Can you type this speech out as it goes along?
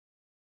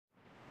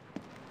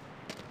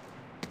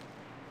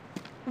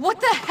What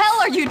the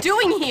hell are you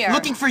doing here?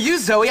 Looking for you,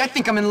 Zoe. I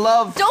think I'm in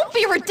love. Don't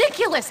be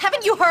ridiculous.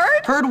 Haven't you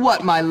heard? Heard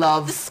what, my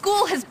love? The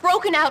school has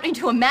broken out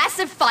into a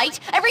massive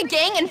fight. Every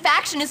gang and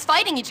faction is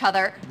fighting each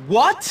other.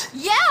 What?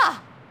 Yeah!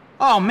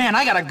 Oh man,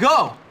 I gotta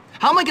go.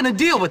 How am I gonna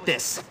deal with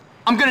this?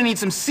 I'm gonna need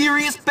some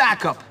serious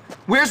backup.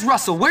 Where's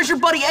Russell? Where's your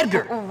buddy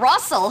Edgar?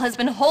 Russell has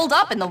been holed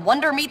up in the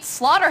Wonder Meat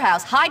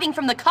slaughterhouse, hiding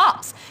from the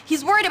cops.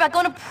 He's worried about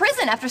going to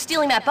prison after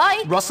stealing that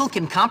bike. Russell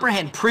can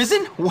comprehend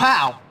prison?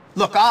 Wow.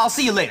 Look, I'll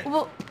see you later.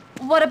 Well,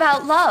 what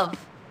about love?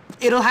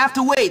 It'll have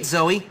to wait,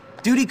 Zoe.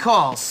 Duty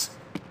calls.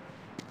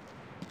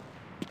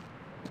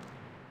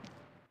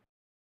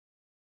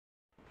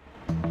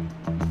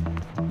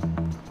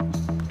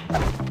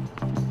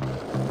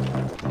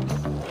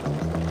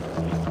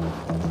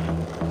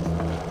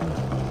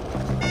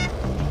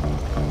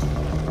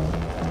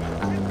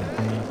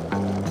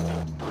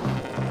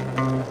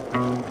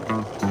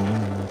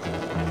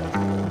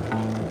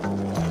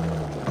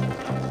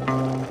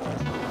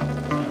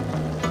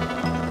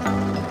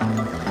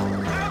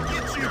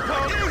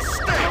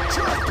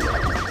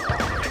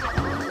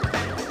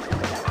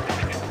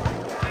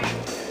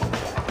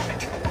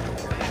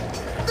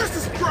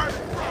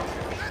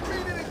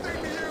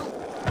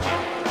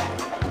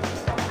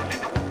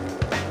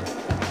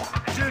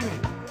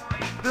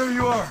 There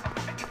you are.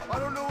 I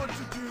don't know what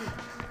to do.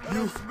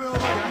 You smell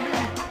like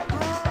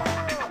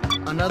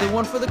meat. Another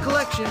one for the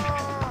collection.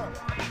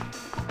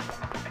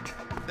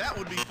 That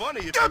would be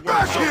funny if Get you back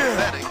weren't so here!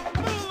 pathetic.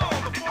 Move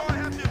along before I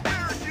have to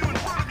embarrass you in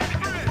front of your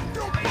friends.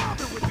 Don't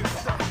bother with this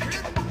stuff,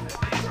 kid.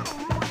 It's gonna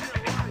ruin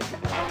your life.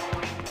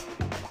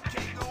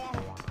 Can't go on.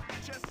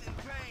 Chest in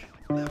pain.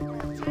 Left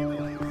arm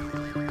tingling.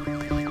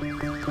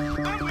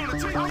 I'm gonna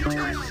take your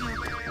cash, you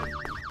man.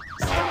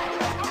 Stop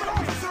it. I'm an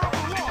officer of the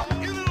law.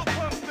 You little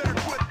punks better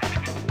quit.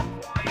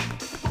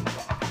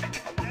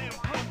 Damn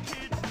punk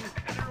kids and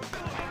their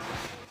ability.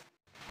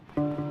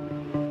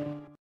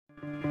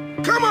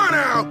 Come on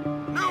out!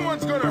 No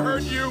one's gonna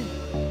hurt you.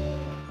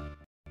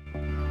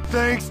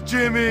 Thanks,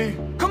 Jimmy.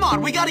 Come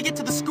on, we gotta get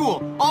to the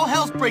school. All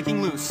hell's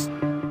breaking loose.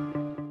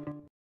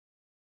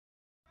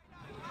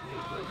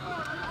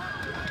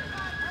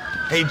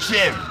 Hey,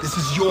 Jim, this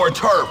is your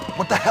turf.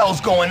 What the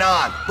hell's going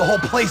on? The whole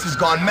place has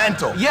gone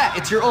mental. Yeah,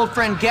 it's your old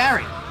friend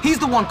Gary. He's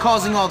the one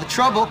causing all the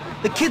trouble.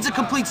 The kid's a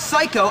complete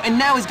psycho, and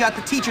now he's got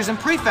the teachers and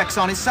prefects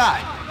on his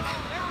side.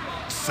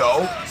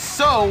 So?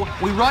 So,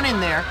 we run in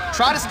there,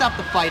 try to stop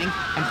the fighting,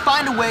 and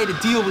find a way to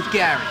deal with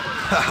Gary.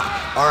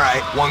 All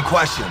right, one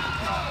question.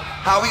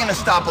 How are we gonna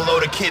stop a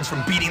load of kids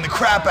from beating the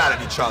crap out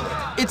of each other?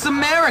 It's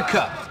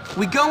America!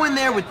 We go in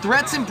there with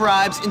threats and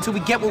bribes until we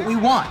get what we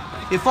want.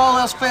 If all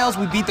else fails,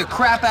 we beat the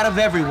crap out of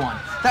everyone.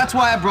 That's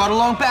why I brought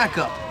along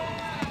backup.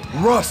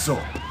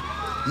 Russell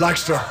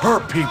likes to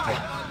hurt people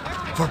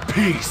for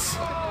peace.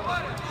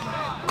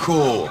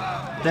 Cool.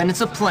 Then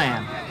it's a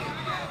plan.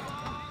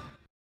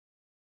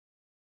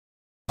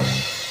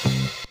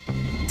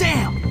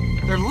 Damn!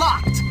 They're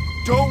locked!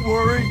 Don't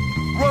worry,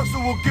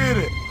 Russell will get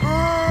it.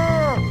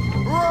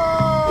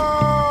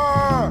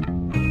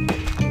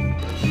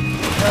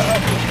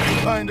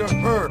 Kinda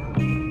hurt.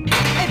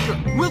 Edgar,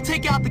 we'll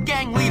take out the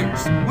gang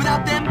leaders.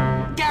 Without them,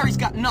 Gary's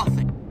got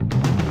nothing.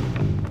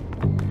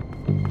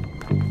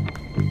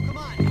 Come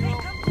on, hero.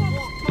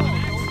 Walk tall,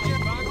 don't you?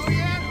 Oh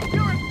yeah?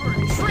 You're in for a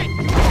treat.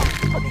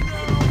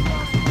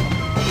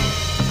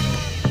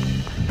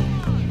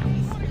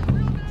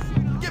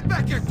 Get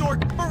back here, dork!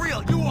 For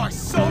real, you are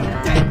so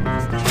dead!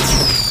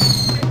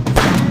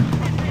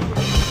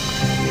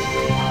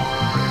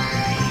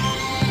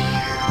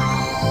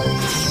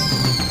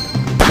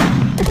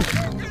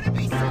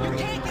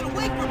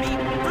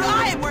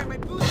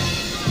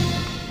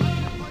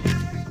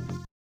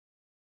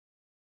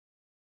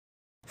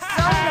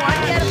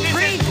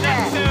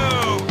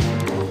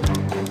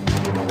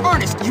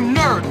 Ernest, you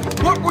nerd!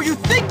 What were you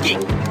thinking?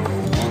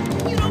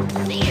 You don't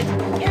see it!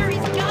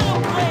 Gary's got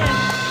a plan!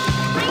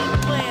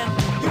 Great plan!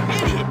 You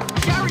idiot!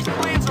 Gary's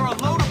plans are a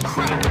load of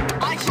crap!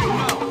 I should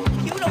know!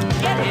 You don't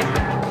get it!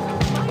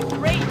 My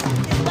rage,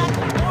 his lack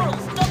of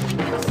morals, nothing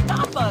can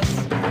stop us!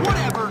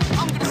 Whatever!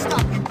 I'm gonna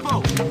stop you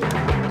both!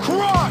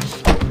 Crush!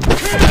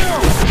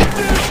 Kill!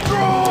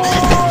 Destroy!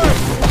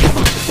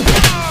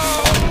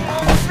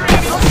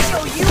 I'll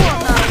show you I'm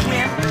not a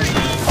wimp!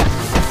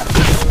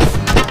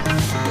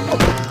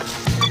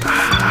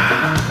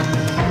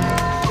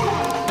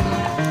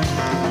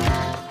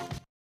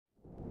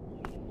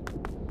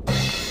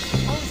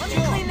 Let me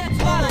clean that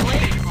spot,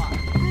 ladies!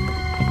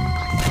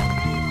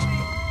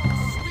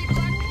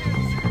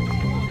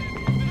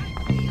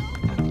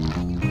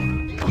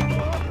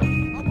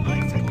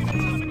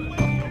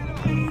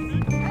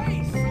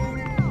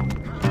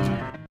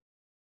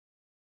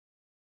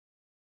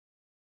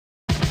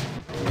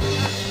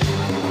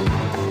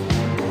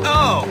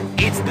 Oh,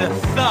 it's the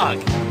thug.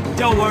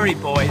 Don't worry,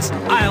 boys.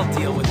 I'll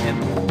deal with him.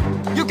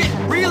 You're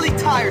getting really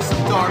tiresome,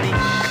 Darby.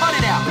 Cut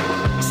it out!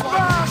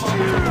 Smash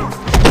you!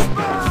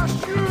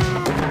 Smash you!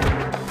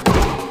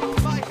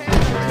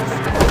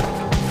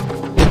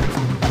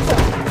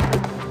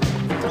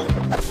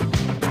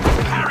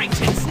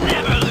 Harringtons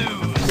never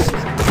lose.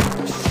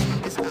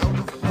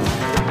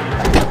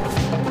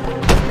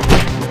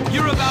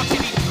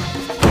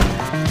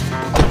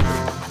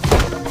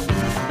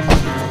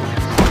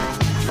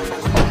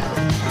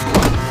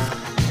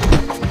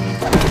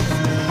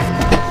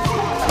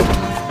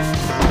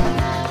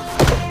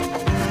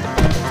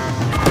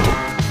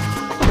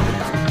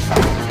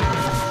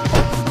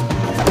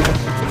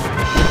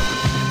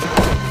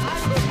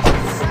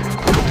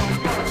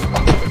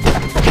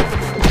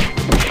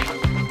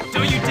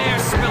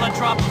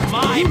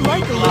 You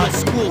like a little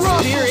school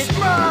spirit.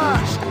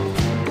 Smash!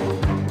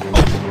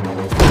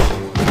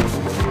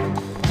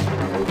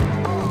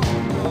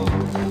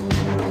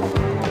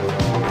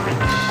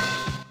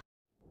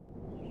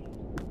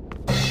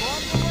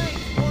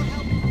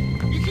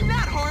 You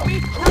cannot harm me!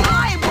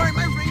 I am wearing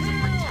my razor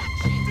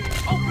protection!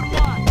 Open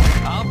wide.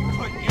 I'll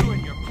put you in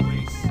your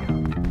place.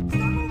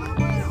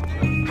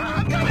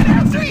 I'm coming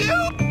after you!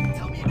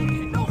 Tell me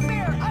again. No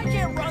fair. I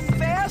can't run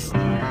fast.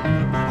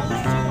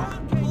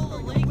 Pull the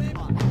leg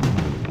on.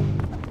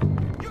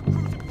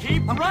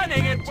 Keep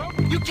running it.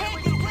 You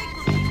can't get away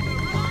from me!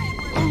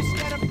 Who's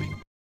gonna be...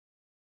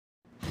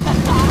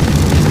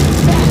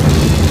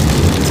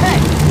 Ted!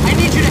 I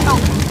need you to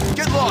help me!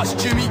 Get lost,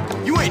 Jimmy.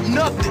 You ain't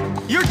nothing.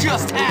 You're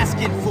just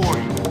asking for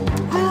it!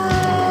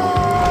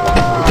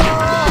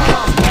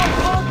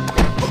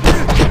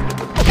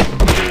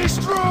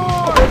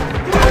 Destroy!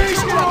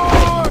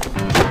 Destroy!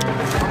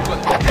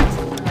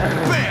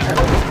 Bam!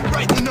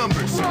 Right in the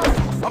numbers.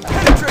 I'm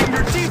penetrating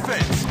your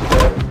defense.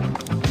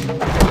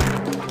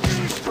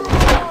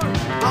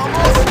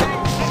 Almost!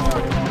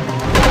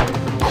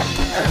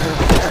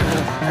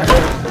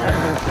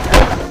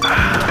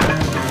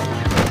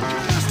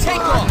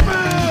 Take off!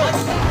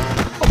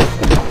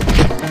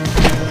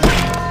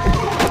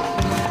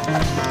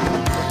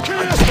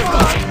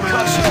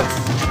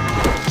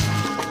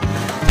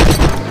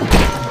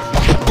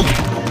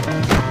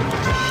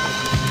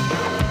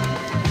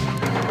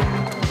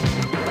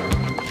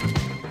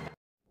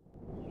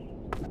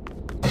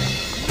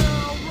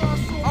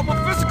 I'm a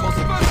physical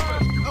specimen.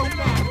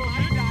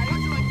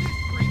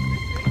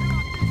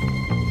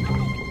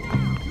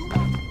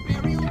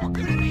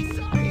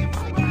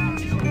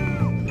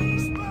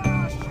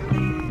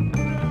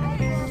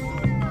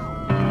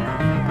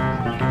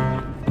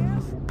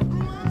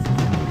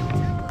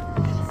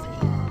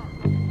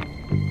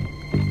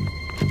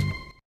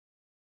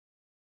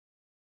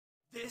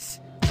 This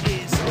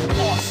is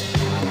awesome.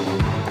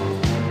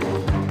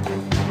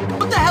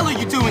 What the hell are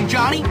you doing,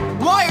 Johnny?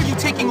 Why are you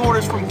taking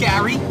orders from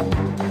Gary?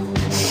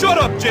 Shut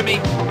up, Jimmy.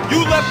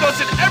 You left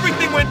us and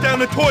everything went down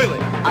the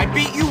toilet. I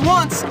beat you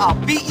once, I'll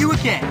beat you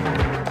again.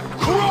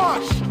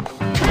 Crush!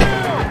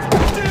 Kill!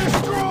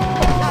 Destroy!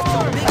 Not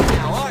so big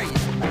now, are you?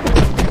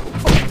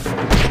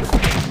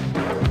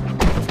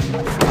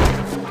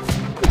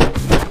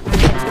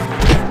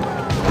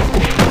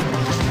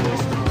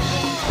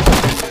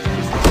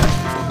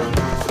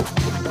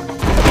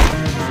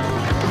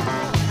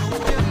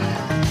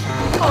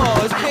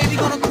 Oh, is baby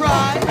gonna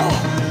cry?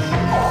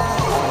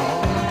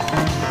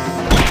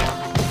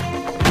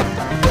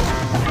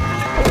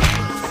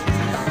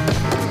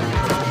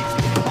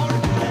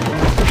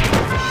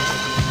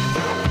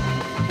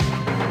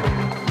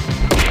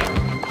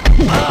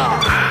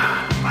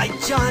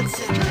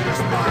 Johnson.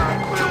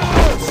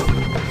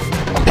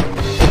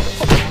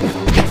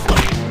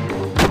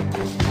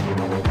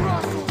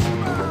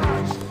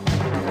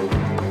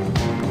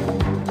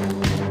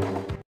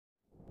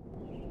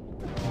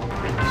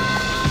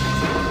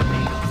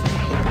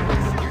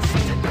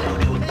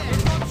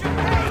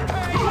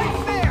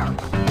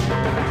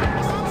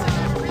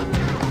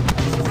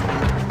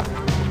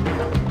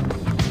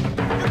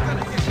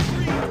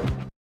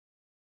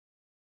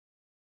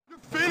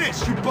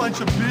 Finish, you bunch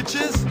of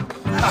bitches.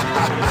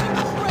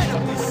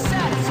 Incredibly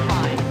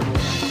satisfying.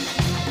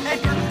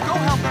 Edgar, go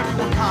help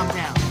everyone calm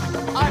down.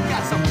 I've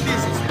got some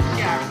business with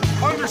Gary.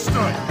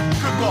 Understood.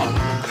 Good luck.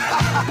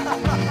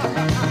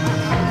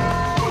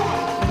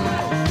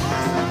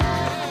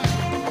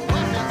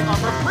 Weapons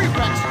number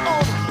prefects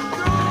over.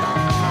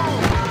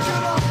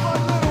 Get off my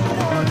little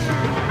buddy!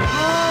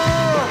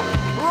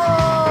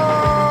 Roar!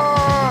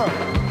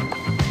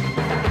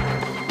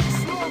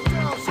 Slow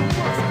down so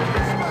Russell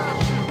can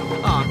smash you!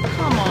 Oh,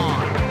 come on.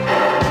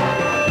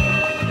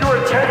 Your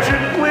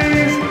attention,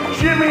 please.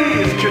 Jimmy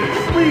is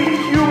complete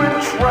human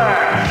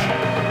trash.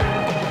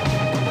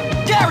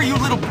 Gary, you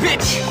little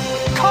bitch!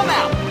 Come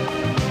out!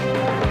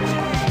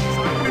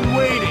 I've been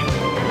waiting.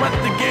 Let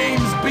the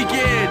games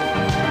begin.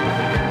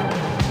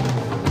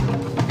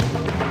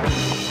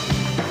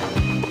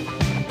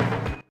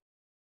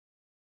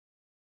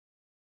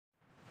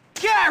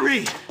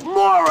 Gary!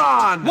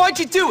 Moron! Why'd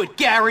you do it,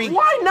 Gary?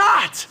 Why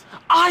not?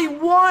 I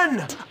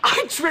won!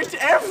 I tricked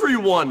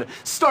everyone,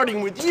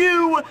 starting with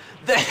you,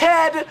 the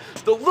head,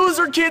 the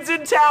loser kids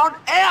in town,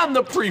 and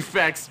the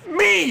prefects.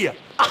 Me!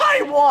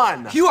 I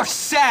won! You are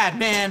sad,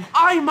 man.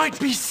 I might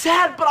be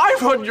sad, but I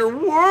run your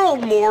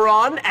world,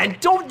 moron! And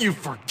don't you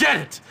forget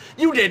it!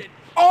 You did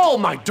all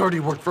my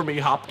dirty work for me,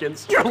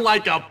 Hopkins. You're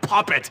like a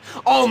puppet,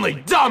 only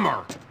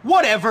dumber!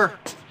 Whatever.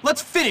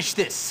 Let's finish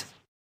this.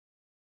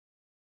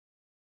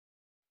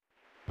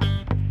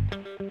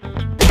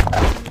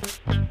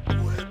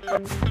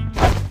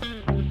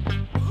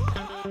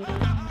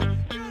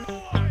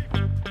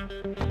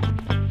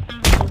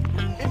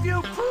 If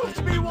you prove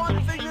to me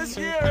one thing this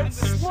year, it's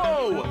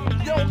slow.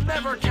 You'll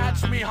never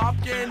catch me,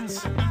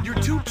 Hopkins. You're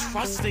too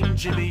trusting,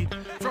 Jimmy.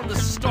 From the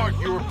start,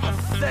 you were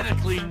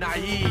pathetically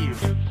naive.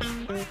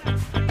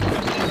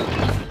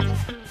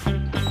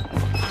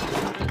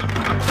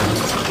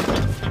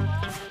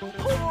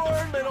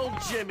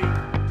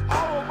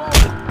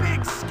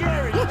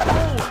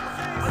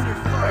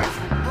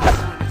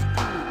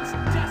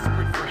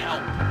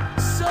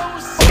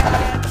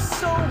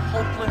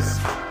 helpless,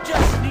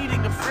 just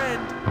needing a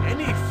friend,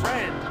 any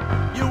friend.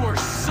 You were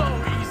so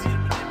easy to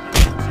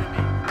manipulate,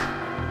 Jimmy.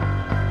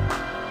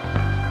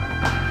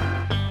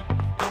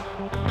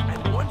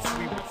 And once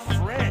we were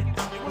friends,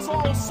 it was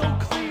all so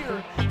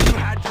clear. You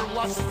had your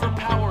lust for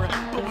power,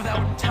 but without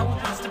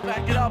intelligence to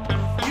back it up.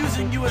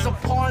 Using you as a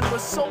pawn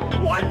was so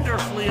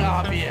wonderfully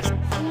obvious.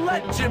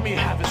 Let Jimmy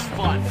have his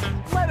fun.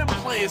 Let him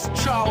play his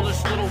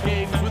childish little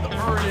games with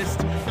Ernest,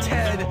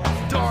 Ted,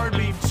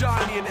 Darby,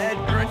 Johnny, and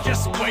Edgar, and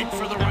just wait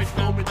for the right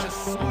moment to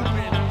swoop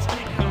in and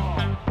take it all.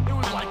 It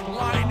was like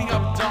lining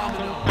up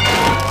dominoes.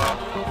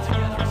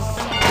 Together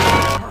so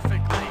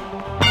perfectly.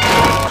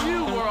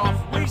 You were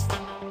off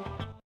wasting.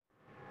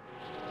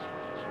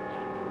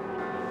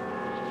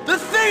 The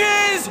thing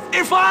is,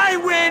 if I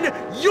win,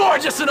 you're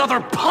just another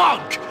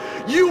punk!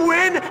 You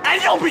win,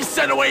 and you'll be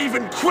sent away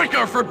even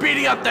quicker for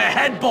beating up the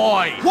head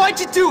boy! Why'd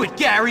you do it,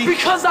 Gary?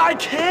 Because I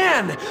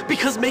can!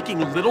 Because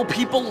making little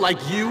people like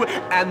you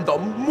and the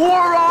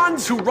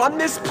morons who run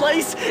this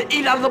place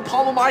eat out of the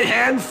palm of my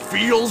hand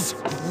feels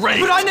great!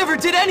 But I never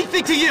did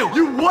anything to you!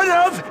 You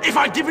would've if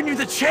I'd given you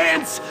the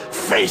chance!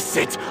 Face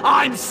it,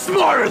 I'm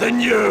smarter than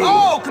you!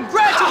 Oh,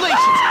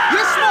 congratulations!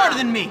 You're smarter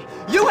than me!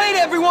 You hate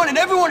everyone and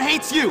everyone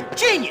hates you!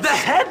 Genius! The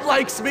head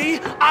likes me!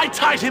 I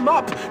tied him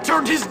up,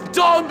 turned his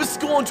dog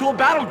school into a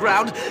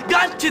battleground,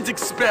 got kids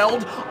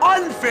expelled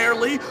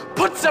unfairly,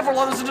 put several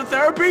others into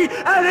therapy,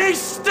 and he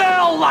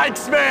still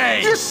likes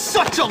me! You're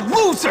such a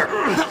loser!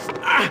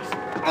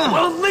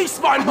 Well, at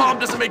least my mom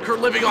doesn't make her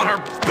living on her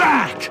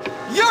back!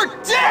 You're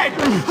dead!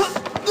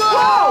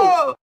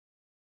 Whoa!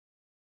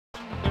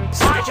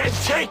 I can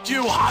take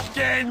you,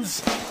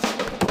 Hopkins!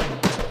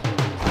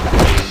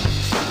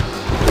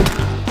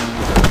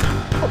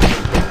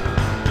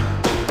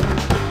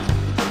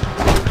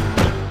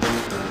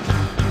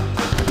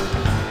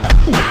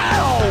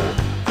 Ow!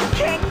 You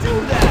can't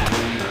do that!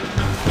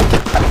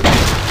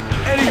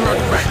 Any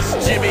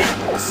regrets, Jimmy?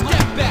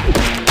 Step back!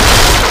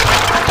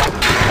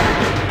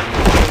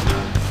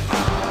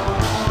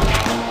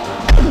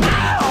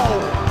 Ow!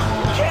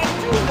 You can't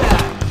do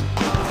that!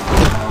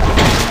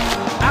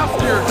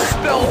 After you're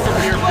expelled from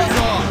here,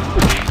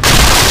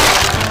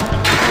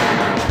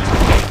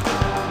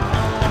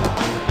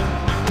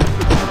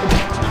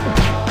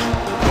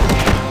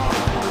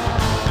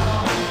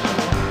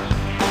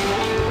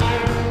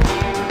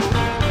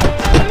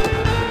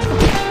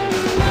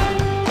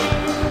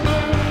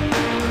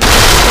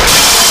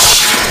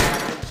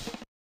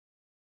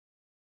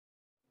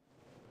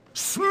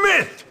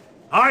 Smith!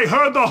 I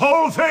heard the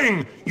whole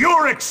thing!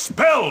 You're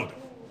expelled!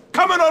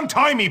 Come and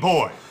untie me,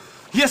 boy!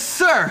 Yes,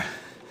 sir!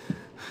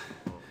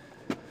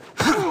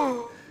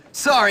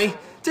 Sorry,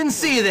 didn't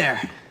see you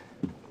there.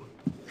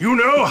 You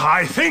know,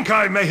 I think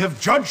I may have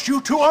judged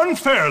you too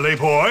unfairly,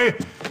 boy.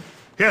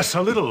 Yes,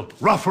 a little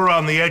rough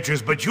around the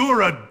edges, but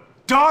you're a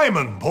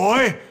diamond,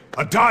 boy.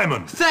 A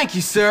diamond. Thank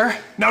you, sir.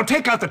 Now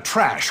take out the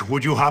trash,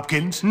 would you,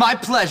 Hopkins? My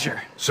pleasure.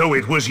 So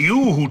it was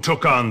you who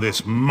took on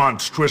this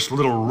monstrous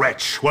little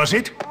wretch, was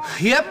it?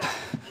 Yep.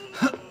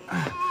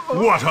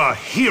 What a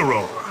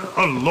hero!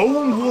 A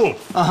lone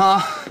wolf!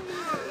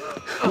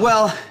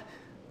 Well,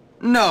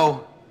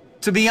 no.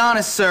 To be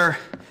honest, sir,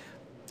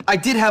 I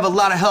did have a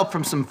lot of help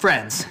from some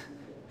friends.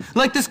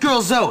 Like this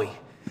girl, Zoe.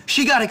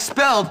 She got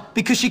expelled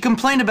because she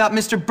complained about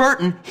Mr.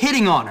 Burton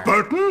hitting on her.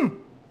 Burton?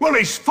 Well,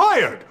 he's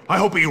fired. I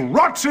hope he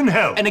rots in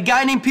hell. And a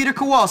guy named Peter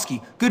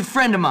Kowalski, good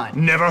friend of mine.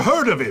 Never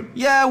heard of him.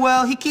 Yeah,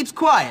 well, he keeps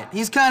quiet.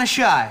 He's kind of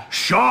shy.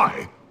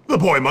 Shy? The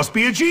boy must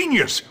be a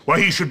genius.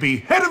 Why, he should be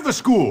head of the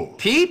school.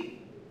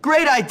 Pete?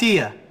 Great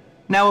idea.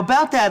 Now,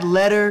 about that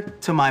letter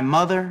to my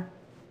mother.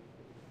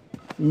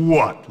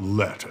 What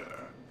letter?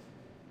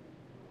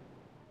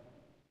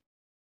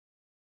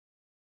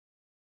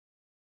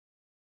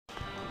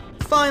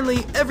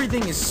 Finally,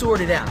 everything is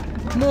sorted out,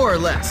 more or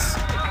less.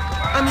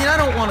 I mean, I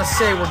don't want to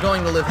say we're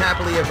going to live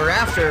happily ever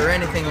after or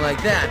anything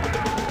like that,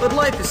 but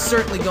life is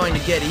certainly going to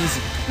get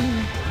easy.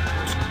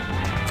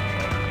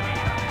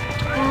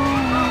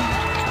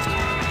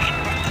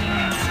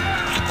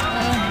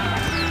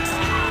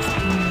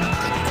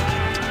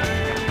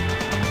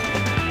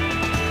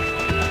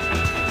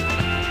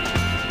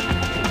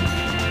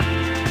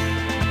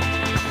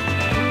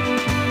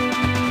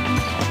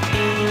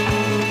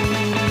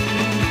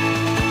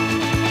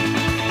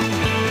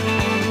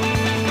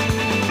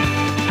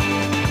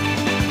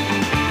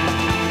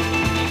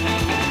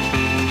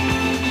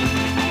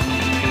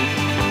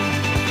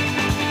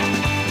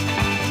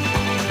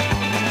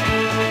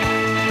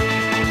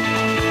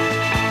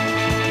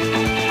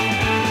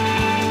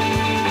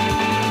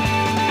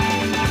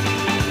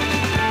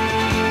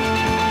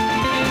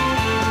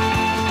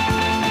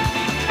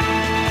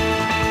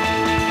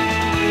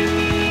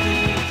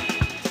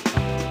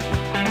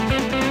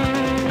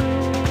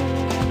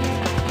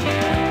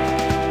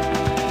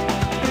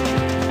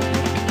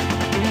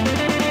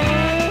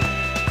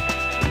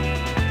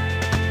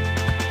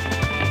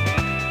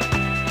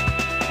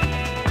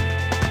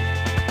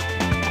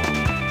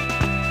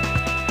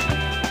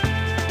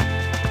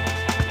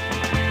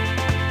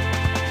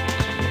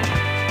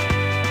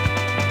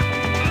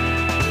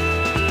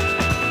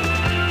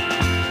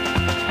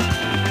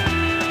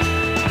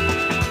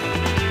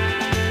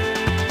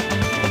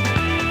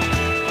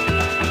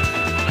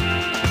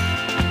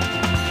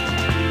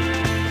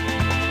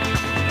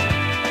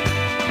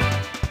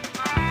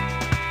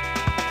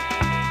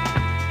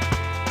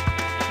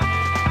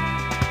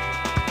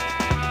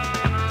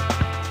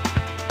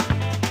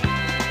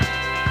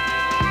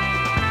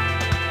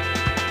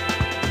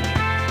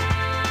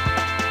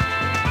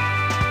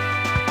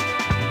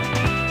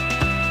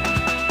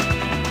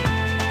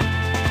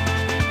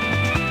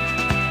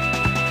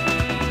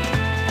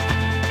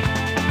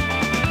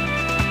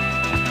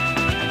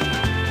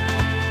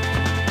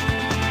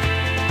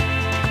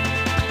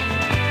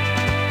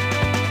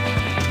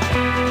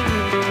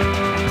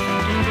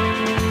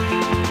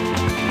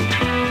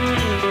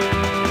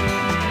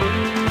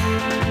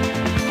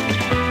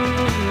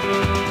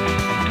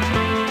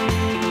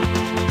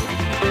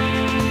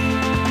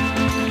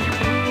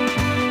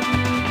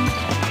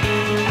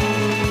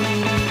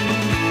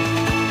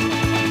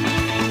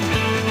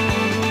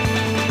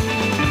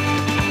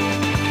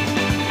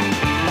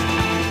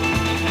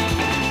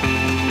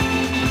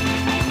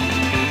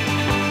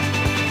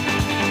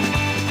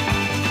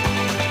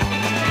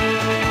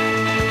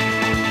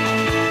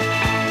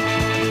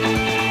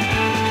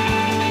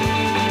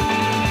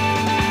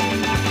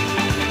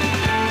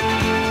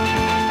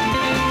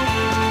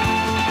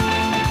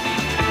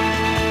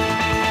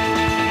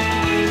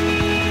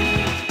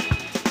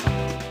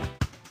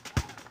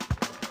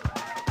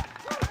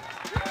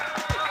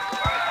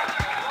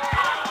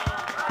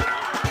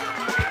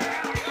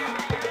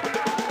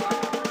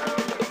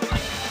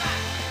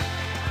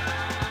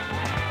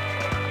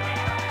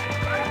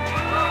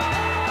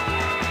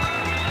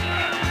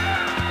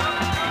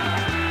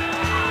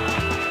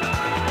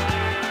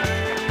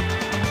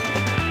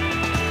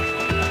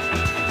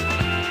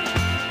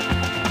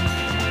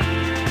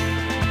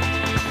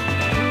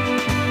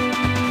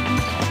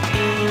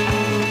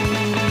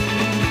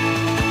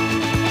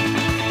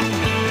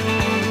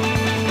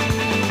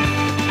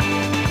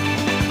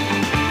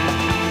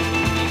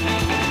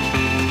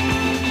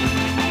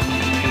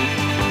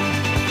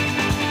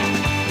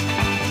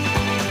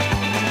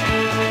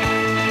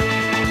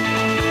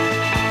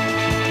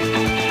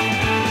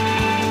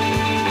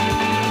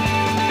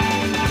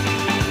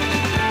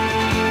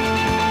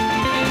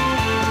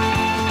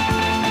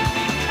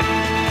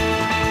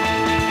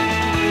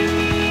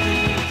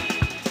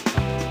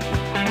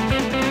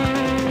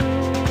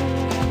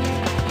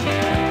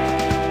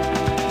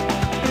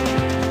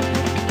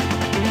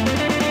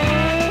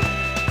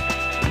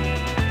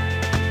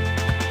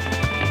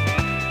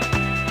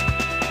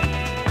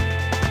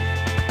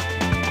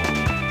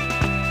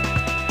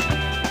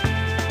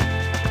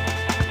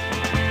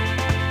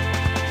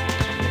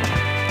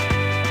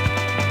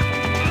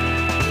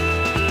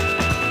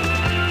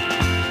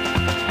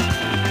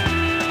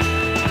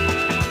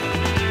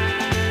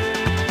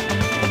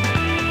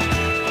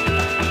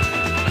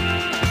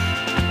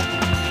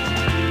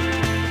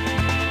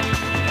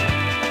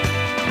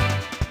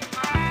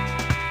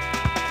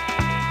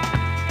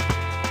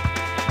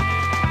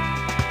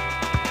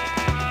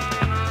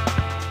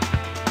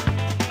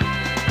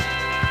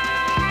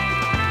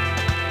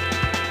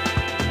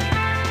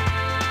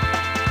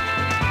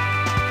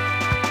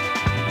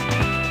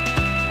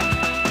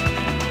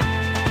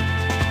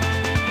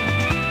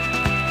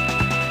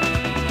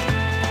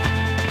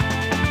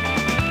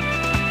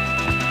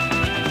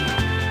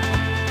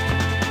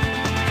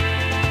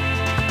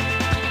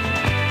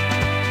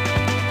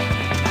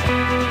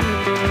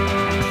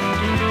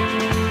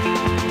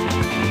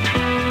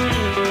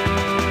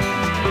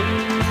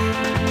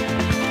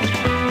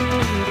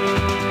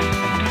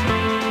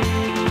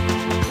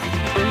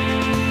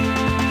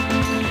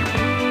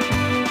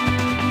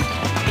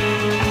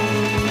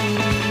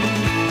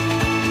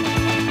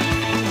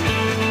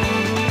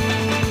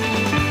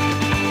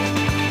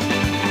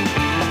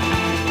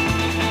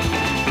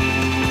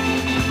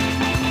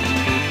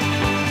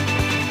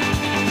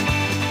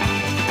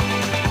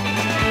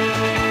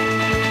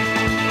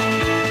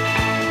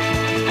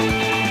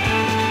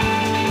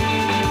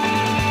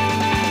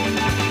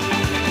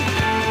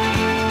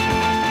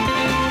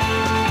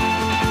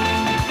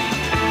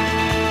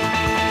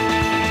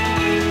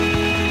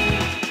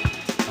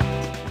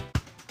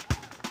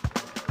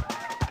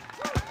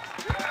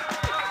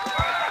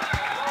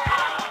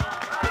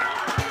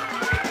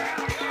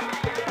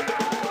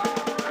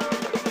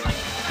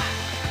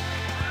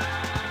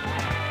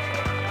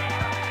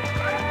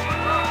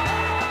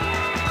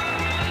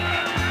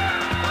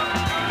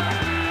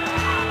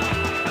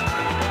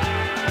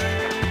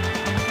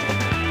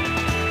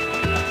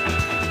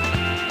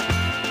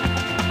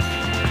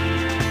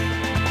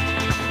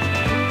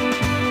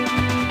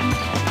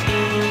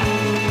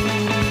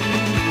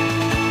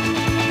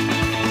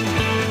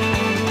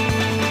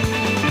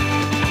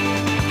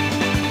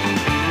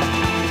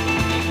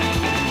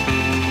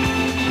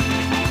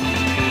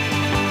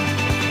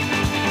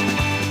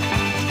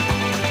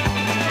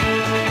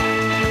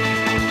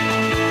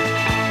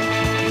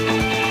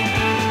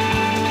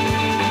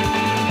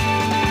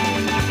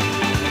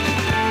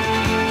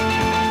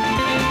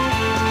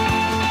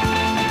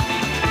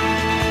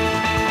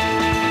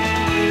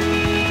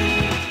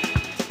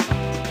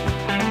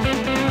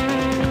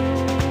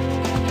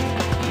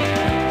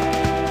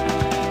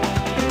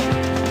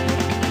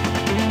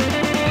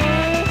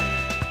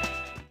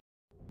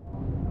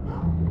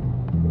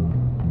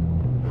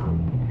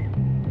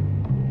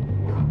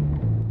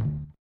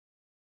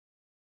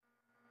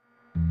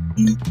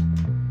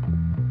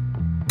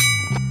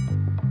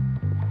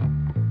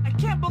 I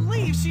can't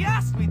believe she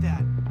asked me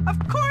that. Of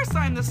course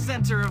I'm the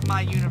center of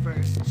my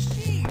universe.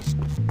 Jeez.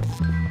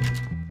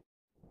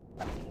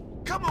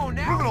 Come on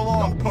now. Move it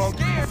along, Don't punk,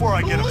 be scared. before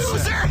I get Loser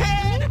upset.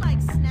 head.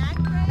 Like snack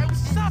break? Hey,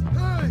 what's up?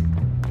 Hey.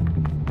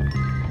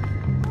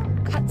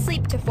 Cut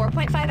sleep to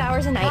 4.5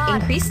 hours a night.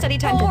 God, Increase study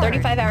time to bored.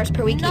 35 hours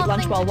per week. Eat Nothing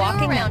lunch while to do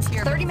walking. around That's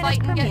here 30 but minutes fight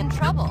per and get meal. in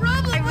trouble.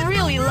 I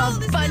really love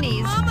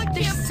bunnies.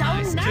 They're so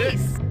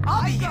nice.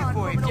 I'll be here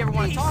for you if you ever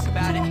want to talk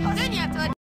about it. Then you have to